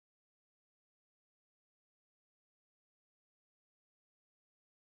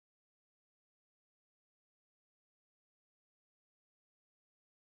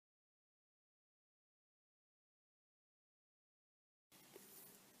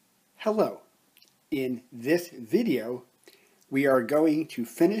Hello. In this video, we are going to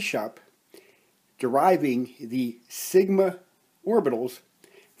finish up deriving the sigma orbitals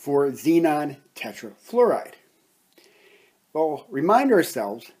for xenon tetrafluoride. We'll remind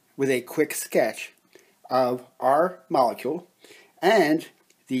ourselves with a quick sketch of our molecule and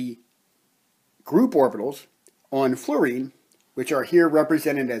the group orbitals on fluorine, which are here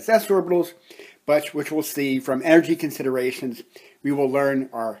represented as s orbitals, but which we'll see from energy considerations, we will learn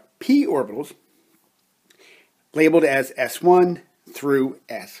are p orbitals, labeled as S1 through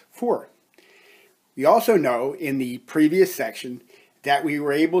S4. We also know in the previous section that we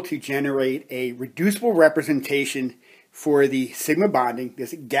were able to generate a reducible representation for the sigma bonding,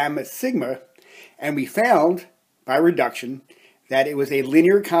 this gamma sigma, and we found by reduction that it was a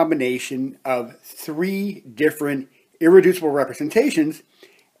linear combination of three different irreducible representations,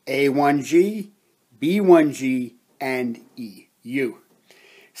 A1G, B1G, and EU.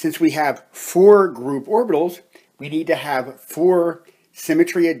 Since we have four group orbitals, we need to have four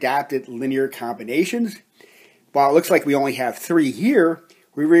symmetry-adapted linear combinations. While it looks like we only have three here,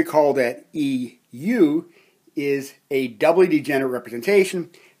 we recall that EU is a doubly degenerate representation,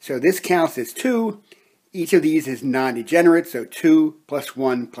 so this counts as 2. Each of these is non-degenerate, so 2 plus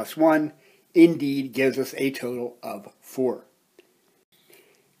 1 plus 1 indeed gives us a total of 4.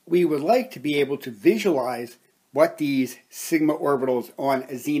 We would like to be able to visualize what these sigma orbitals on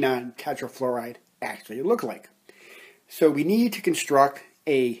xenon tetrafluoride actually look like. So we need to construct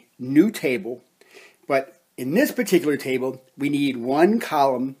a new table, but in this particular table, we need one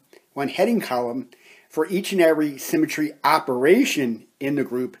heading column for each and every symmetry operation in the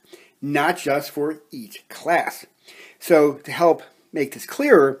group, not just for each class. So to help make this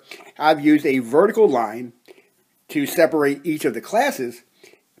clearer, I've used a vertical line to separate each of the classes,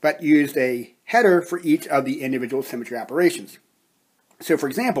 but used a header for each of the individual symmetry operations. So for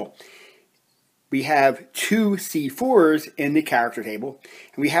example, we have two C4s in the character table,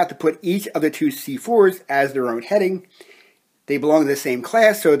 and we have to put each of the two C4s as their own heading. They belong to the same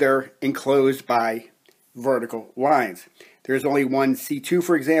class, so they're enclosed by vertical lines. There's only one C2,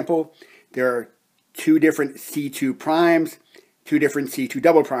 for example. There are two different C2 primes, two different C2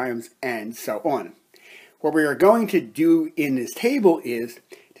 double primes, and so on. What we are going to do in this table is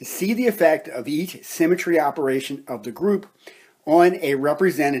to see the effect of each symmetry operation of the group on a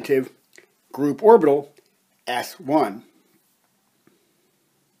representative group orbital S1.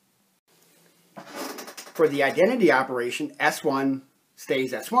 For the identity operation, S1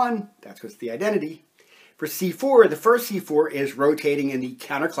 stays S1, that's because the identity. For C4, the first C4 is rotating in the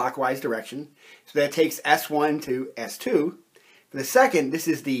counterclockwise direction, so that takes S1 to S2. For the second, this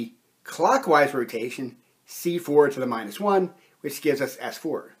is the clockwise rotation, C4 to the -1, which gives us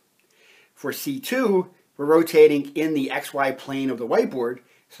S4. For C2, we're rotating in the XY plane of the whiteboard,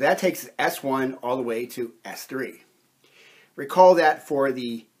 so that takes S1 all the way to S3. Recall that for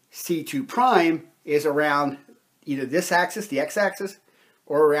the C2 prime is around either this axis, the x-axis,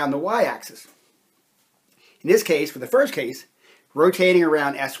 or around the y-axis. In this case, for the first case, rotating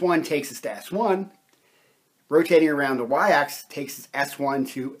around S1 takes us to S1. Rotating around the y-axis takes us S1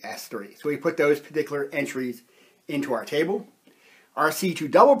 to S3. So we put those particular entries into our table. Our C2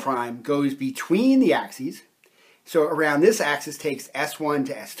 double prime goes between the axes. So around this axis takes S1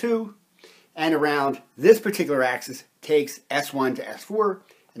 to S2. And around this particular axis takes S1 to S4.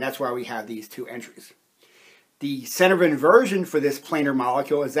 And that's why we have these two entries. The center of inversion for this planar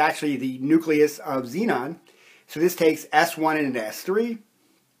molecule is actually the nucleus of xenon. So this takes S1 into S3.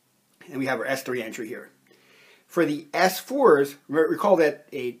 And we have our S3 entry here. For the S4s, recall that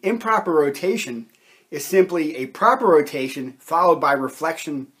an improper rotation is simply a proper rotation followed by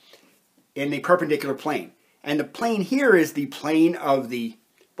reflection in a perpendicular plane. And the plane here is the plane of the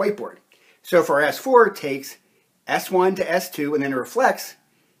whiteboard. So for S4, it takes S1 to S2 and then it reflects,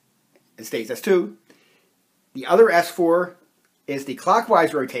 it stays S2. The other S4 is the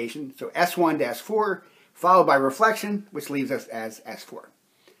clockwise rotation, so S1 to S4, followed by reflection, which leaves us as S4.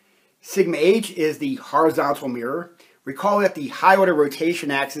 Sigma H is the horizontal mirror. Recall that the high order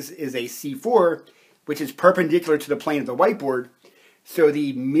rotation axis is a C4, which is perpendicular to the plane of the whiteboard. So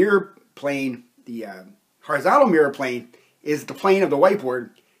the mirror plane, the horizontal mirror plane, is the plane of the whiteboard,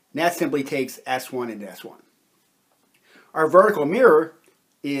 and that simply takes S1 into S1. Our vertical mirror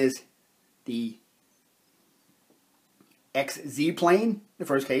is the XZ plane, the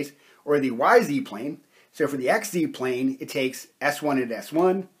first case, or the YZ plane. So for the XZ plane, it takes S1 into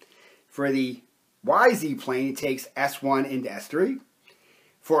S1. For the YZ plane, it takes S1 into S3.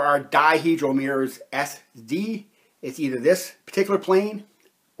 For our dihedral mirrors SD, it's either this particular plane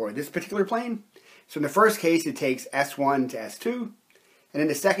or this particular plane. So in the first case, it takes S1 to S2. And in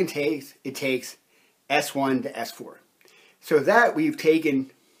the second case, it takes S1 to S4. So that we've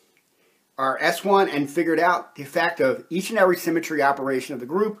taken our S1 and figured out the effect of each and every symmetry operation of the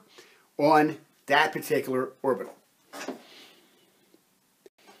group on that particular orbital.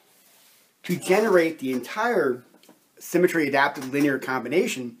 To generate the entire symmetry adapted linear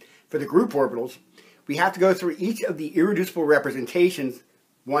combination for the group orbitals, we have to go through each of the irreducible representations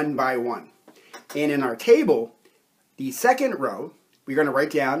one by one. And in our table, the second row, we're going to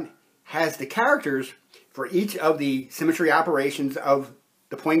write down, has the characters for each of the symmetry operations of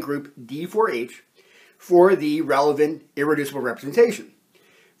the point group D4H for the relevant irreducible representation.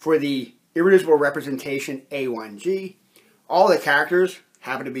 For the irreducible representation A1G, all the characters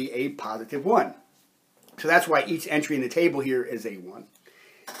happen to be a positive 1. So that's why each entry in the table here is a 1.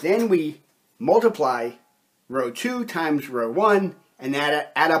 Then we multiply row 2 times row 1 and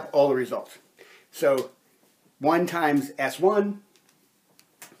add up all the results. So 1 times S1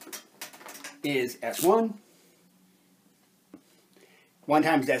 is S1. 1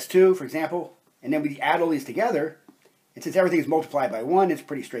 times S2, for example, and then we add all these together, and since everything is multiplied by 1, it's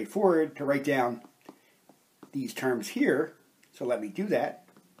pretty straightforward to write down these terms here. So let me do that.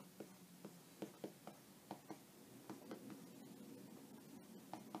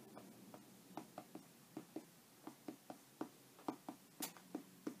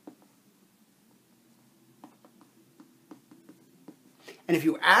 And if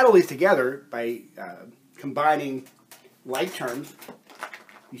you add all these together by combining like terms,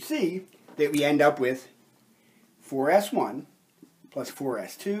 you see that we end up with 4S1 plus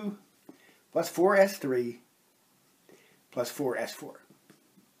 4S2 plus 4S3 plus 4S4.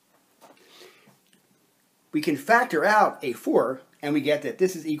 We can factor out a 4, and we get that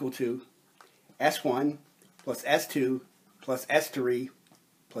this is equal to S1 plus S2 plus S3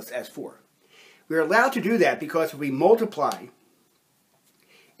 plus S4. We are allowed to do that because if we multiply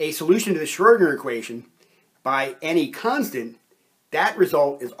a solution to the Schrodinger equation by any constant, that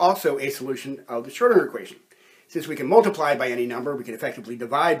result is also a solution of the Schrodinger equation. Since we can multiply by any number, we can effectively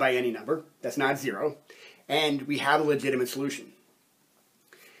divide by any number that's not 0, and we have a legitimate solution.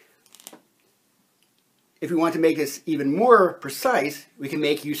 If we want to make this even more precise, we can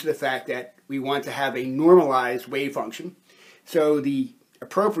make use of the fact that we want to have a normalized wave function. So the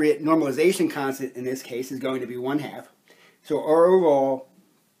appropriate normalization constant in this case is going to be 1/2. So our overall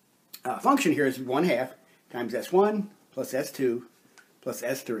function here is 1/2 times S1 plus S2 plus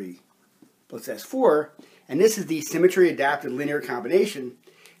S3 plus S4, and this is the symmetry adapted linear combination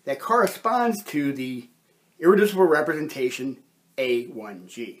that corresponds to the irreducible representation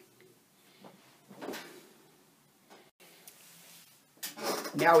A1G.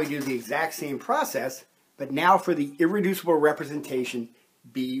 Now we do the exact same process, but now for the irreducible representation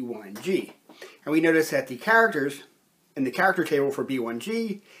B1G. And we notice that the characters in the character table for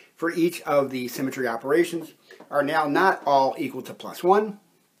B1G for each of the symmetry operations are now not all equal to +1.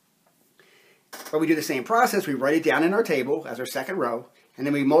 But we do the same process. We write it down in our table as our second row, and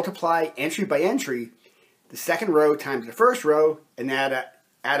then we multiply entry by entry the second row times the first row, and add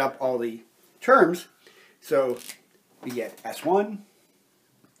up all the terms. So we get S1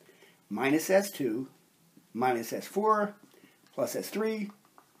 minus S2 minus S4 plus S3,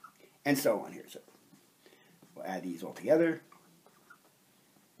 and so on here. So we'll add these all together.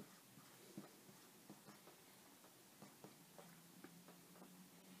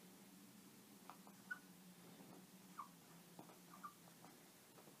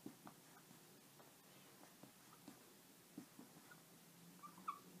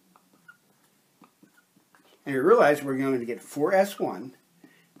 And we realize we're going to get 4S1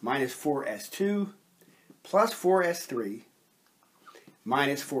 minus 4S2 plus 4S3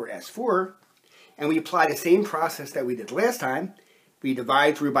 minus 4S4. And we apply the same process that we did last time. We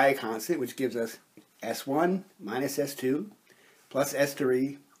divide through by a constant, which gives us S1 minus S2 plus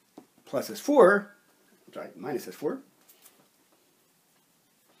S3 plus S4. Sorry, minus S4.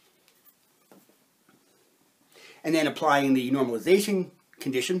 And then applying the normalization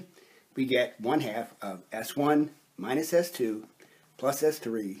condition, we get 1/2 of S1 minus S2 plus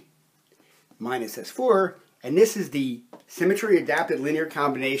S3 minus S4. And this is the symmetry adapted linear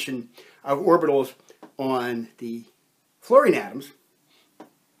combination of orbitals on the fluorine atoms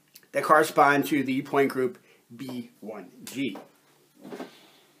that correspond to the point group B1G.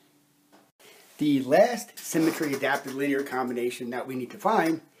 The last symmetry adapted linear combination that we need to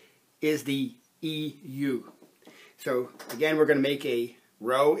find is the EU. So again, we're going to make a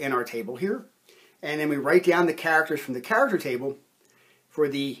row in our table here, and then we write down the characters from the character table for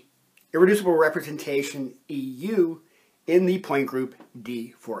the irreducible representation EU in the point group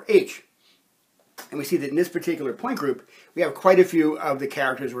D4H. And we see that in this particular point group, we have quite a few of the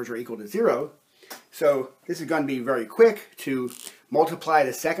characters which are equal to 0. So this is going to be very quick to multiply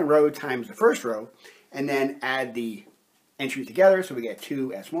the second row times the first row, and then add the entries together. So we get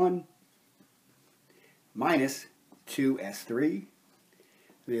 2s1 minus 2s3.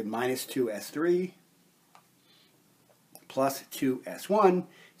 We have minus 2s3 plus 2s1.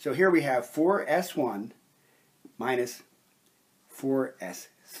 So here we have 4s1 minus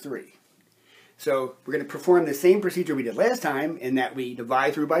 4s3. So we're going to perform the same procedure we did last time, in that we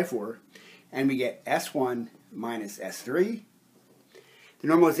divide through by 4, and we get s1 minus s3. The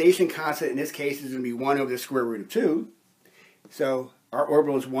normalization constant in this case is going to be 1 over the square root of 2. So our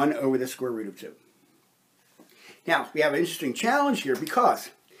orbital is 1 over the square root of 2. Now, we have an interesting challenge here because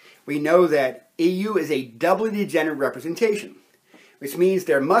we know that AU is a doubly degenerate representation, which means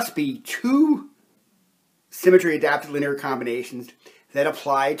there must be 2 symmetry-adapted linear combinations that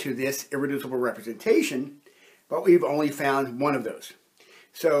apply to this irreducible representation, but we've only found one of those.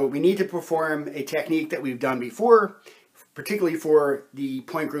 So we need to perform a technique that we've done before, particularly for the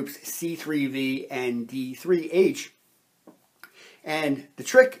point groups C3V and D3H. And the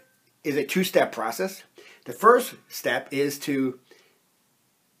trick is a 2-step process. The first step is to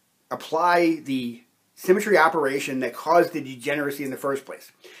apply the symmetry operation that caused the degeneracy in the first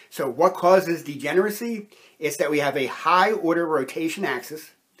place. So what causes degeneracy? It's that we have a high order rotation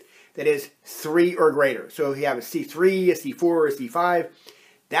axis that is 3 or greater. So if you have a C3, a C4, a C5,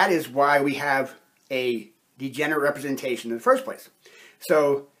 that is why we have a degenerate representation in the first place.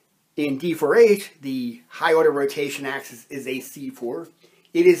 So in D4H, the high order rotation axis is a C4.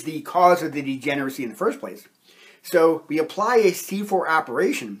 It is the cause of the degeneracy in the first place. So we apply a C4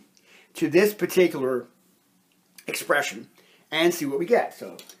 operation to this particular expression and see what we get.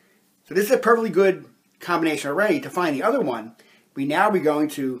 So this is a perfectly good combination already. To find the other one, we now be going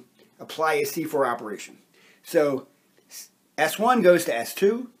to apply a C4 operation. So S1 goes to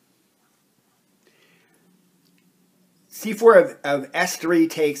S2. C4 of S3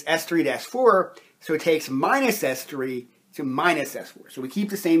 takes S3 to S4, so it takes minus S3 to minus S4. So we keep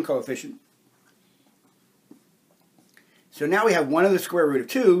the same coefficient. So now we have 1 over the square root of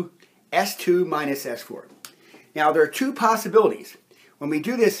 2, S2 minus S4. Now there are 2 possibilities. When we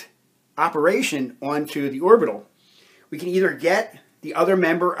do this operation onto the orbital, we can either get the other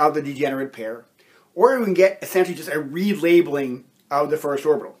member of the degenerate pair, or we can get essentially just a relabeling of the first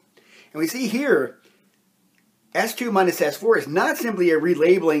orbital. And we see here, S2 minus S4 is not simply a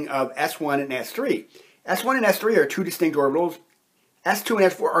relabeling of S1 and S3. S1 and S3 are 2 distinct orbitals. S2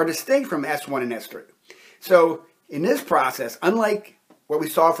 and S4 are distinct from S1 and S3. So in this process, unlike what we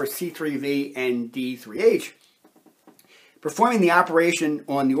saw for C3V and D3H, performing the operation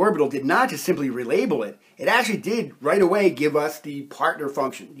on the orbital did not just simply relabel it. It actually did right away give us the partner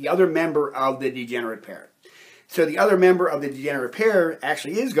function, the other member of the degenerate pair. So the other member of the degenerate pair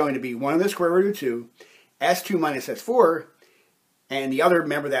actually is going to be 1 over the square root of 2, S2 minus S4, and the other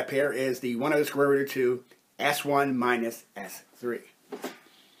member of that pair is the 1 over the square root of 2, S1 minus S3.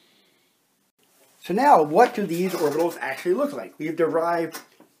 So now, what do these orbitals actually look like? We've derived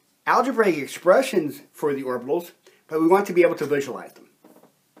algebraic expressions for the orbitals, but we want to be able to visualize them.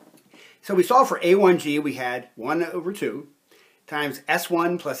 So we saw for A1G, we had 1 over 2 times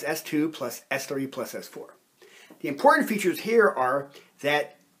S1 plus S2 plus S3 plus S4. The important features here are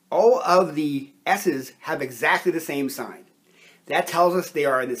that all of the S's have exactly the same sign. That tells us they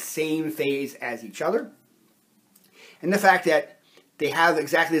are in the same phase as each other. And the fact that they have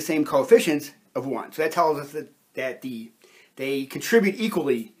exactly the same coefficients of 1. So that tells us that they contribute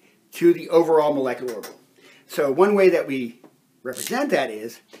equally to the overall molecular orbital. So one way that we represent that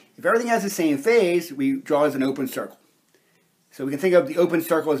is, if everything has the same phase, we draw as an open circle. So we can think of the open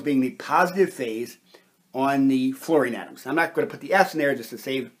circle as being the positive phase on the fluorine atoms. I'm not going to put the F's in there just to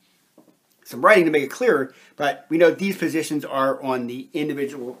save some writing to make it clearer, but we know these positions are on the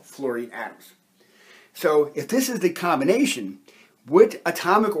individual fluorine atoms. So if this is the combination, which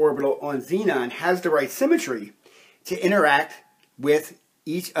atomic orbital on xenon has the right symmetry to interact with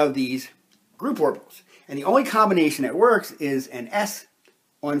each of these group orbitals? And the only combination that works is an S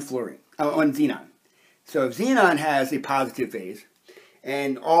on fluorine, on xenon. So if xenon has a positive phase,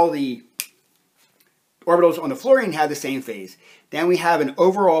 and all the orbitals on the fluorine have the same phase, then we have an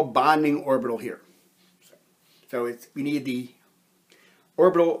overall bonding orbital here. So we need the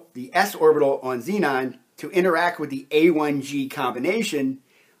orbital, the S orbital on xenon to interact with the A1G combination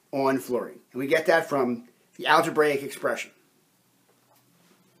on fluorine. And we get that from the algebraic expression.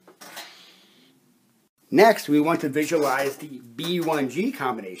 Next, we want to visualize the B1G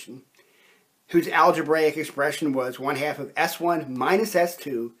combination, whose algebraic expression was 1/2 of S1 minus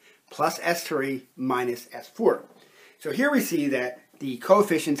S2 plus S3 minus S4. So here we see that the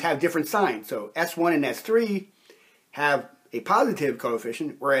coefficients have different signs. So S1 and S3 have a positive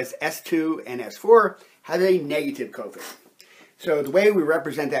coefficient, whereas S2 and S4 have a negative coefficient. So the way we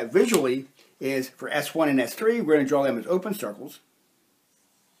represent that visually is for S1 and S3, we're going to draw them as open circles.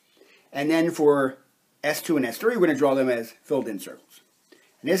 And then for S2 and S3, we're going to draw them as filled-in circles.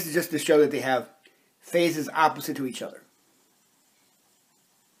 And this is just to show that they have phases opposite to each other.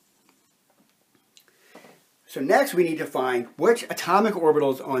 So next we need to find which atomic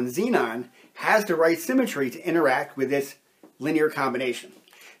orbitals on xenon has the right symmetry to interact with this linear combination.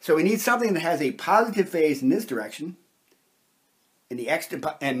 So we need something that has a positive phase in this direction, in the x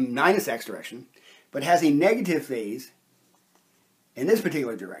and minus x direction, but has a negative phase in this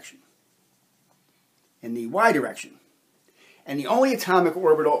particular direction, in the y direction. And the only atomic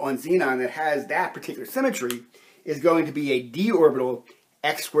orbital on xenon that has that particular symmetry is going to be a d orbital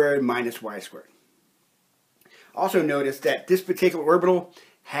x squared minus y squared. Also notice that this particular orbital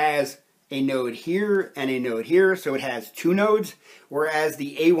has a node here and a node here, so it has two nodes, whereas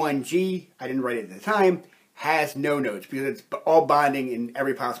the A1G, I didn't write it at the time, has no nodes because it's all bonding in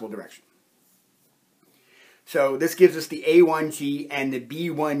every possible direction. So this gives us the A1G and the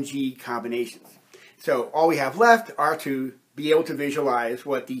B1G combinations. So all we have left are to be able to visualize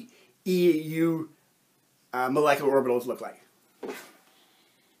what the EU molecular orbitals look like.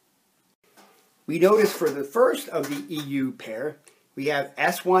 We notice for the first of the EU pair, we have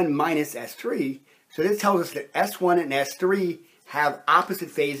S1 minus S3. So this tells us that S1 and S3 have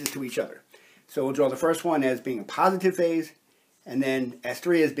opposite phases to each other. So we'll draw the first one as being a positive phase, and then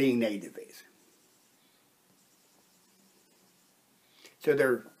S3 as being negative phase. So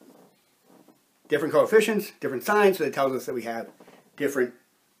they're different coefficients, different signs, so it tells us that we have different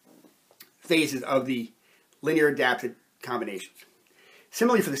phases of the linear adapted combinations.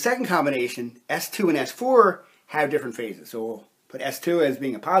 Similarly, for the second combination, S2 and S4 have different phases. So we'll put S2 as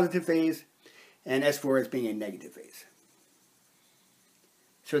being a positive phase and S4 as being a negative phase.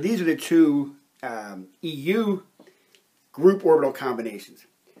 So these are the two EU group orbital combinations.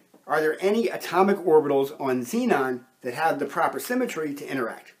 Are there any atomic orbitals on xenon that have the proper symmetry to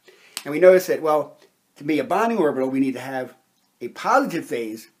interact? And we notice that, well, to be a bonding orbital, we need to have a positive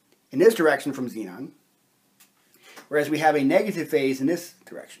phase in this direction from xenon, whereas we have a negative phase in this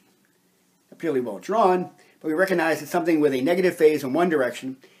direction. Apparently well drawn, but we recognize that something with a negative phase in one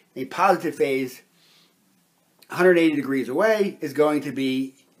direction, a positive phase 180 degrees away is going to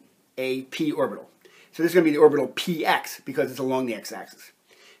be a p orbital. So this is going to be the orbital px because it's along the x-axis.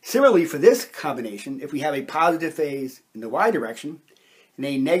 Similarly, for this combination, if we have a positive phase in the y direction and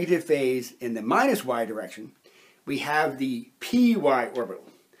a negative phase in the minus y direction, we have the py orbital.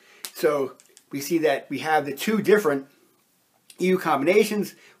 So we see that we have the two different EU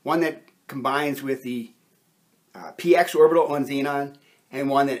combinations, one that combines with the px orbital on xenon and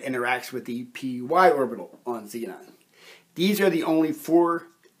one that interacts with the py orbital on xenon. These are the only four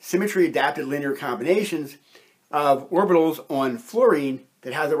symmetry adapted linear combinations of orbitals on fluorine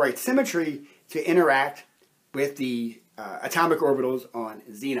that have the right symmetry to interact with the atomic orbitals on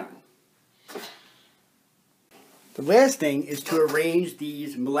xenon. The last thing is to arrange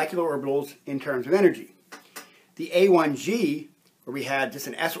these molecular orbitals in terms of energy. The A1G, where we had just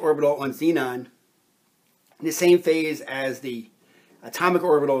an s orbital on xenon, in the same phase as the atomic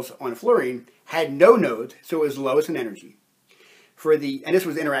orbitals on fluorine, had no nodes, so it was lowest in energy. And this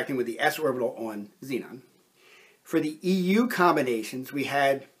was interacting with the s orbital on xenon. For the EU combinations, we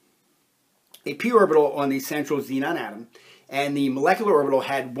had a p orbital on the central xenon atom, and the molecular orbital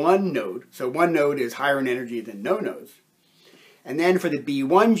had one node, so one node is higher in energy than no nodes. And then for the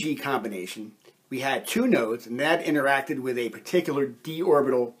B1G combination, we had two nodes, and that interacted with a particular d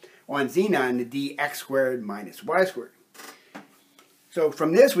orbital on xenon, the d x squared minus y squared. So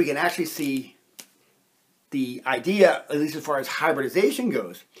from this, we can actually see the idea, at least as far as hybridization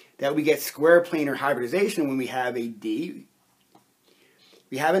goes, that we get square planar hybridization when we have a d,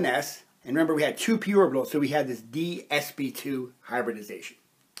 we have an s, and remember we had two p orbitals, so we had this dsp2 hybridization.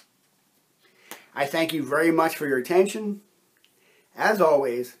 I thank you very much for your attention. As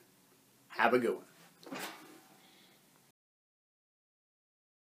always, have a good one.